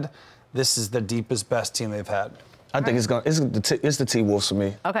had, this is the deepest, best team they've had. I think it's the T-Wolves for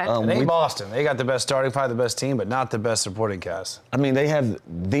me. Okay. It ain't Boston. They got the best starting five, the best team, but not the best supporting cast. I mean, they have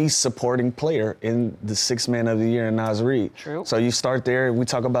the supporting player in the 6th man of the year in Naz Reid. True. So you start there. We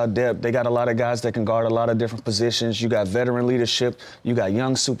talk about depth. They got a lot of guys that can guard a lot of different positions. You got veteran leadership. You got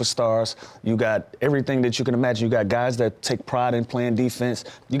young superstars. You got everything that you can imagine. You got guys that take pride in playing defense.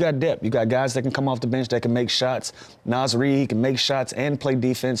 You got depth. You got guys that can come off the bench that can make shots. Naz Reid, he can make shots and play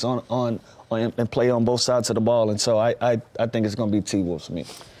defense and play on both sides of the ball. And so I think it's going to be T-Wolves for me.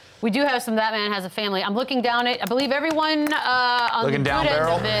 We do have some That Man Has a Family. I'm looking down it. I believe everyone on Looking the down good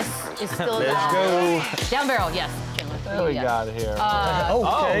barrel? end of this is still Let's go. Down barrel, yes. What we got here?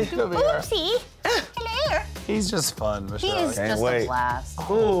 Okay. Come here. Oopsie. Hello. He's just fun, He Michelle. is Can't just wait. a blast.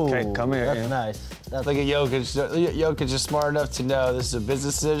 Okay, come here. That's Ian. nice. Look at Jokic. Jokic is smart enough to know this is a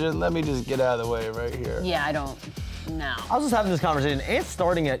business decision. Let me just get out of the way right here. Yeah, I don't. No. I was just having this conversation. Ant's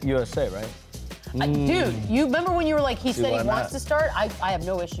starting at USA, right? Dude, you remember when you were like, he said why he not? wants to start? I have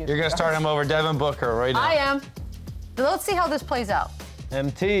no issue. You're gonna start him over Devin Booker right now. I am. So let's see how this plays out.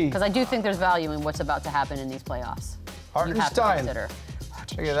 MT. Because I do think there's value in what's about to happen in these playoffs. You have to Hartenstein. consider.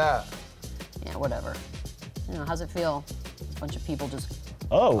 Look at that. Yeah, whatever. You know, how's it feel? A bunch of people just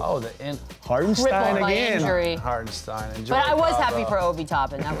Oh, the Hartenstein crippled by again. injury. Hartenstein. Enjoy But I was Cabo. happy for Obi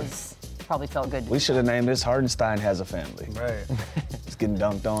Toppin. That was probably felt good. We should have named this Hartenstein Has a Family. Right. It's getting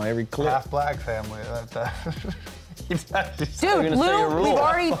dunked on every clip. Half black family. Dude, Lou, we've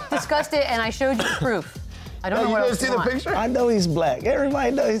already discussed it, and I showed you the proof. I don't know you what guys else see you the want. picture? I know he's black.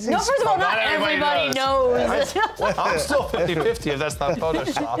 Everybody knows he's No, first of all, not everybody knows. I'm still 50-50 if that's not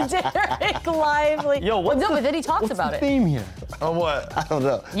Photoshop. Derek Lively. Yo, well, no, but then he talks What's about the it. theme here? On what? I don't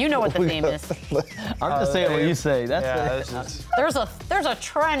know. You know what the theme is. I'm just saying what you say. That's Yeah, it. this is, There's a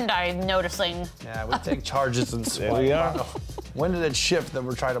trend I'm noticing. yeah, we take charges and There we are. When did it shift that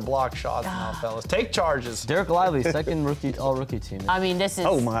we're trying to block shots now, fellas? Take charges. Derek Lively, second all-rookie team. I mean, this is...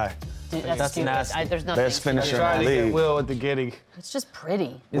 Oh, my. Dude, that's nasty. There's nothing. Best finisher in Trying the to get league. Will with the giddy. It's just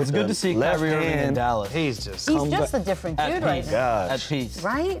pretty. It's good to see Kyrie Irving in Dallas. He's just a different dude right now. At peace.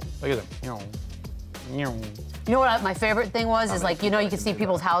 Right? Look at him. You know what my favorite thing was? Is like, you know, you can see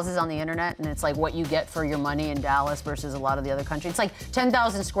people's houses on the internet, and it's like what you get for your money in Dallas versus a lot of the other countries. It's like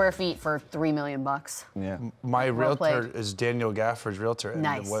 10,000 square feet for $3 million. Yeah. My realtor is Daniel Gafford's realtor. And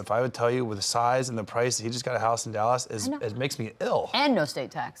Nice. if I would tell you with the size and the price, he just got a house in Dallas, it makes me ill. And no state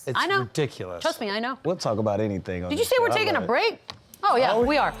tax. It's I know. ridiculous. Trust me, I know. We'll talk about anything. Did you say we're taking a break? Oh, yeah,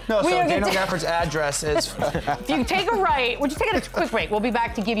 we are. No, so we are Daniel Gafford's address is... If you take a right, we're just taking a quick break. We'll be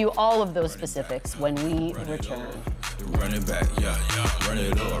back to give you all of those specifics when we return. Run it back, yeah. Run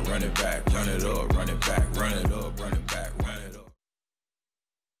it up, run it back, run it up, run it back, run it up, run it back, run it up.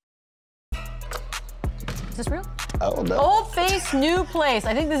 Is this real? Oh, no. Old face, new place.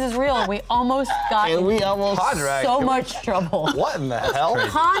 I think this is real, and we almost got so much trouble. What in the hell?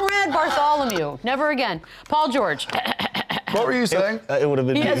 Conrad Bartholomew. Never again. Paul George. What were you saying? It would have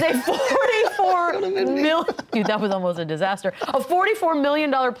been He has a $44 million... Dude, that was almost a disaster. A $44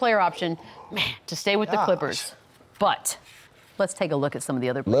 million player option, man, to stay with the Clippers. But let's take a look at some of the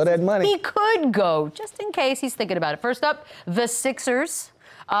other places. Love that money. He could go, just in case he's thinking about it. First up, the Sixers.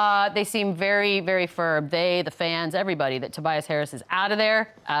 They seem very, very firm. They, the fans, everybody, that Tobias Harris is out of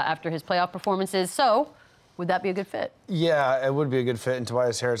there after his playoff performances. So, would that be a good fit? Yeah, it would be a good fit. And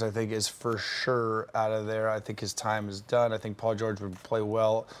Tobias Harris, I think, is for sure out of there. I think his time is done. I think Paul George would play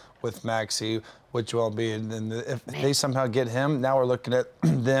well with Maxey, which will be. And if they somehow get him, now we're looking at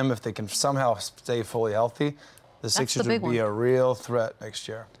them. If they can somehow stay fully healthy, the Sixers would be a real threat next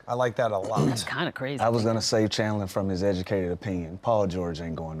year. I like that a lot. That's kind of crazy. I was going to save Chandler from his educated opinion. Paul George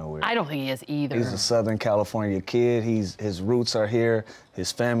ain't going nowhere. I don't think he is either. He's a Southern California kid. His roots are here.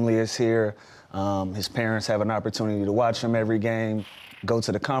 His family is here. His parents have an opportunity to watch him every game, go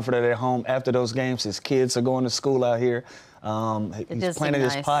to the comfort of their home. After those games, his kids are going to school out here. He's planted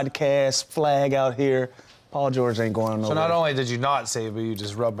his podcast flag out here. Paul George ain't going nowhere. So not only did you not save, but you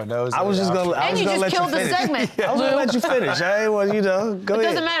just rubbed my nose. I was just gonna. And you just killed the segment. I was gonna let you finish. Hey, well, you know, go ahead. It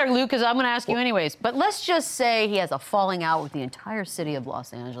doesn't matter, Luke, because I'm going to ask you anyways. But let's just say he has a falling out with the entire city of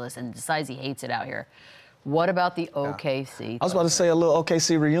Los Angeles and decides he hates it out here. What about the OKC? I was about to say a little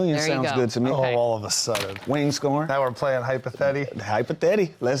OKC reunion sounds good to me. Oh, all of a sudden. Wing scoring. Now we're playing hypotheti.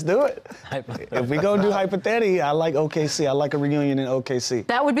 Hypotheti. Let's do it. If we go do hypotheti, I like OKC. I like a reunion in OKC.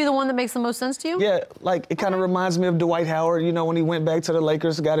 That would be the one that makes the most sense to you? Yeah, like it kind of reminds me of Dwight Howard. You know, when he went back to the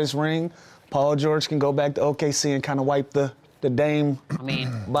Lakers, got his ring. Paul George can go back to OKC and kind of wipe the Dame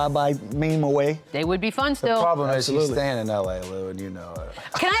bye-bye meme away. They would be fun still. The problem is he's staying in L.A., Lou, and you know it.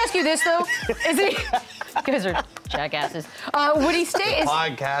 Can I ask you this, though? Is he... You guys are jackasses. Would he stay...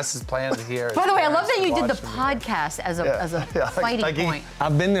 Podcast is planned here. By the way, I love that you did the podcast as a fighting point.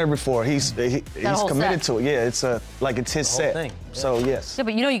 I've been there before. He's committed to it. Yeah, it's it's his set. Thing. So yes. Yeah,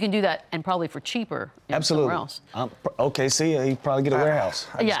 but you know you can do that and probably for cheaper. Absolutely. Somewhere else. OKC, he'd probably get a warehouse.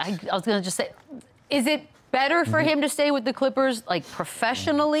 I was gonna just say, is it better for him to stay with the Clippers, like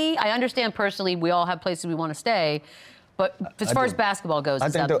professionally? I understand personally we all have places we want to stay, but as far as basketball goes,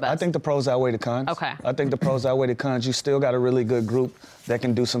 it's not the best. I think the pros outweigh the cons. Okay. I think the pros outweigh the cons. You still got a really good group that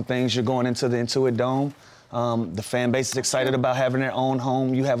can do some things. You're going into the Intuit Dome. The fan base is excited about having their own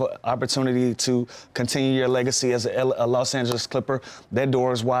home. You have an opportunity to continue your legacy as a Los Angeles Clipper. That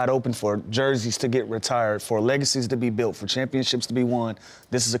door is wide open for jerseys to get retired, for legacies to be built, for championships to be won.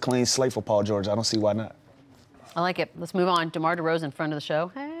 This is a clean slate for Paul George. I don't see why not. I like it. Let's move on. DeMar DeRozan, friend of the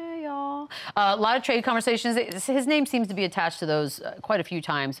show. Hey, y'all. A lot of trade conversations. His name seems to be attached to those quite a few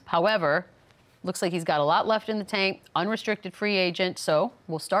times. However, looks like he's got a lot left in the tank. Unrestricted free agent. So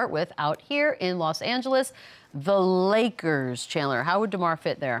we'll start with out here in Los Angeles, the Lakers. Chandler, how would DeMar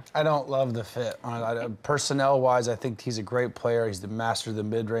fit there? I don't love the fit. Personnel-wise, I think he's a great player. He's the master of the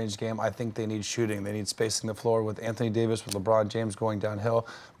mid-range game. I think they need shooting. They need spacing the floor with Anthony Davis, with LeBron James going downhill,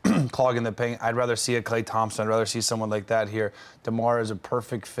 clogging the paint. I'd rather see a Klay Thompson. I'd rather see someone like that here. DeMar is a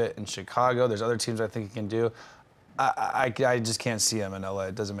perfect fit in Chicago. There's other teams I think he can do. I just can't see him in LA.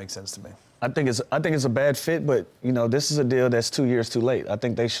 It doesn't make sense to me. I think it's a bad fit, but you know, this is a deal that's 2 years too late. I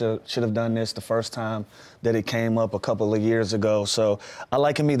think they should have done this the first time that it came up a couple of years ago. So I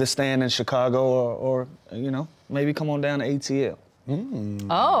like him either staying in Chicago or you know, maybe come on down to ATL.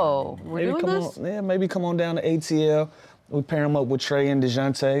 Oh, we're doing this? Maybe come on down to ATL. We pair him up with Trey and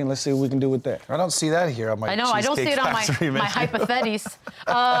DeJounte, and let's see what we can do with that. I don't see that here on my I don't see it on my hypothetes.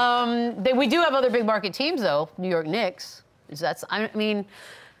 We do have other big market teams, though. New York Knicks. I mean,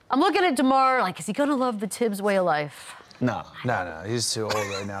 I'm looking at DeMar, like, is he going to love the Tibbs way of life? No. No, he's too old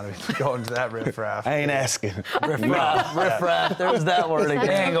right now to be going to that riffraff. I ain't asking. Riffraff. There's that word again.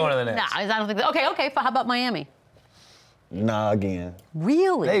 They ain't going to the Knicks. Nah, I don't think that. Okay. How about Miami? Nah, again.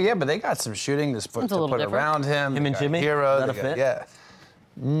 Really? Yeah, but they got some shooting to put different. around him. Him and Jimmy? Hero. Is that a fit? Yeah.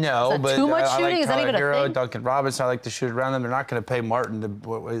 No, Is that but too much I shooting? like Is that Tyler even a Hero, thing? Duncan Robinson. I like to shoot around them. They're not going to pay Martin.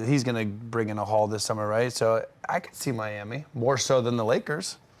 He's going to bring in a haul this summer, right? So I could see Miami more so than the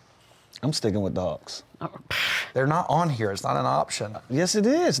Lakers. I'm sticking with Dogs. They're not on here. It's not an option. Yes, it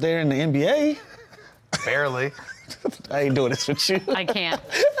is. They're in the NBA. Barely. I ain't doing this with you. I can't.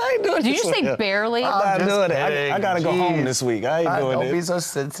 I ain't doing Did this you with say you. barely? I'm not doing it. kidding. I gotta go home Jeez. this week. I ain't doing Don't it. be so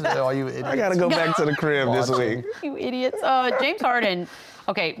sensitive, all you idiots. I gotta go back to the crib this week. You idiots. James Harden.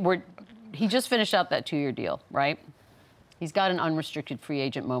 Okay, he just finished out that 2-year deal, right? He's got an unrestricted free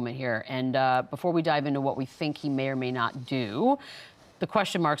agent moment here. And before we dive into what we think he may or may not do, the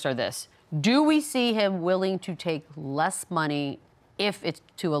question marks are this. Do we see him willing to take less money if it's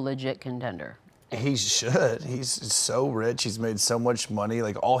to a legit contender? He should. He's so rich. He's made so much money.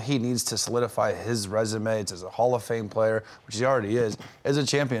 Like, all he needs to solidify his resume, it's as a Hall of Fame player, which he already is a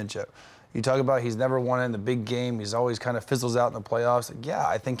championship. You talk about he's never won in the big game. He's always kind of fizzles out in the playoffs. Like, yeah,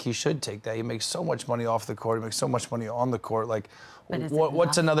 I think he should take that. He makes so much money off the court. He makes so much money on the court. Like,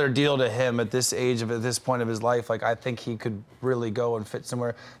 what's another deal to him at this age, at this point of his life? Like, I think he could really go and fit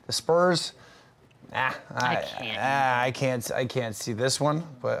somewhere. The Spurs, I can't see this one,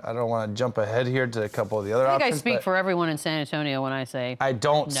 but I don't want to jump ahead here to a couple of the other options. I think I speak for everyone in San Antonio when I say I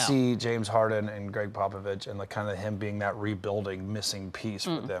don't no. see James Harden and Greg Popovich and kind of him being that rebuilding missing piece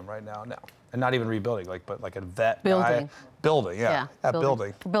for them right now. No, and not even rebuilding, but like a vet Building. guy. Building, yeah,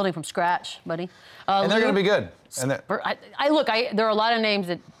 building. We're building from scratch, buddy. And they're going to be good. And there are a lot of names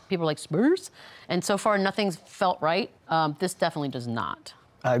that people are like Spurs, and so far nothing's felt right. This definitely does not.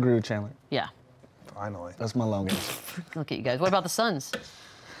 I agree with Chandler. Yeah. Finally. That's my long answer. Look at you guys. What about the Suns?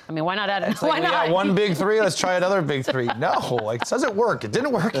 I mean, why not add it? It's like, Why we not? got one big three, let's try another big three. No, like, it doesn't work. It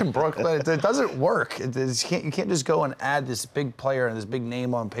didn't work in Brooklyn. It doesn't work. You can't just go and add this big player and this big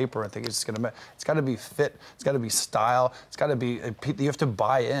name on paper and think it's going to. It's got to be fit. It's got to be style. It's got to be. You have to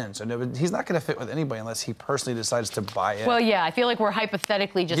buy in. So no, he's not going to fit with anybody unless he personally decides to buy in. Well, yeah, I feel like we're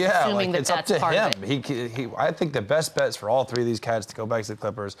hypothetically just assuming it's that's up to part him. of it. I think the best bets for all three of these cats to go back to the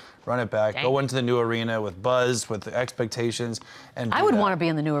Clippers, run it back, go into the new arena with buzz, with the expectations, and I would want to be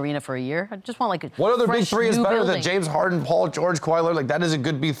in the new arena for a year. I just want like a what other big fresh, three is new better building. than James Harden, Paul George, Kawhi Leonard? Like, that is a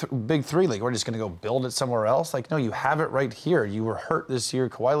good big three. Like, we're just going to go build it somewhere else? Like, no, you have it right here. You were hurt this year.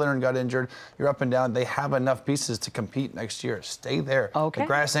 Kawhi Leonard got injured. You're up and down. They have enough pieces to compete next year. Stay there. Okay. The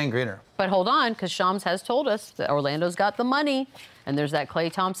grass ain't greener. But hold on, because Shams has told us that Orlando's got the money, and there's that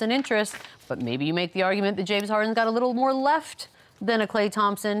Klay Thompson interest. But maybe you make the argument that James Harden's got a little more left than a Klay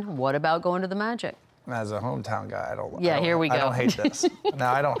Thompson. What about going to the Magic? As a hometown guy, I don't. Yeah, here we go. I don't hate this. No,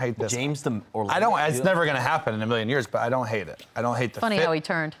 I don't hate this. James the Orlando. It's never going to happen in a million years, but I don't hate it. I don't hate the Funny fit. how he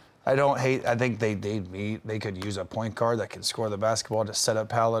turned. I think they could use a point guard that can score the basketball to set up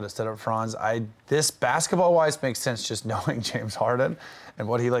Paolo, to set up Franz. This basketball-wise makes sense just knowing James Harden and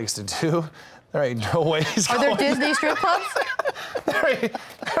what he likes to do. There ain't no way he's Are there Disney strip clubs?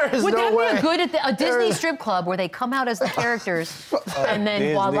 there is Would no way. that be a Disney strip club where they come out as the characters and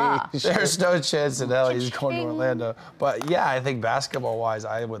then voila? There's no chance in hell he's going to Orlando. But yeah, I think basketball-wise,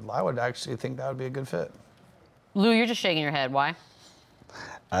 I would actually think that would be a good fit. Lou, you're just shaking your head. Why?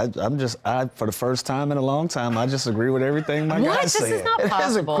 For the first time in a long time, I just agree with everything my guys This said. is not It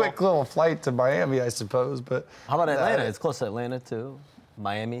has a possible. quick little flight to Miami, I suppose. But How about Atlanta? It's close to Atlanta too.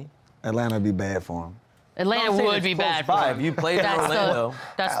 Miami. Atlanta would be bad for him. Atlanta would be bad for him. You played in Orlando.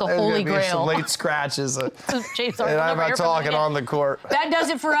 That's the there's holy gonna be some grail. late scratches. James And Harden I'm over not here for talking the on the court. That does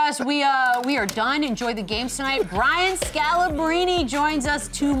it for us. We are done. Enjoy the games tonight. Brian Scalabrine joins us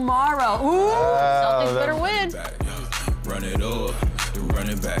tomorrow. Ooh, Celtics better win. Run it up, the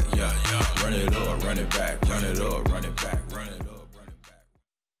running back, yeah. Run it up, run it back, run it up, run it back.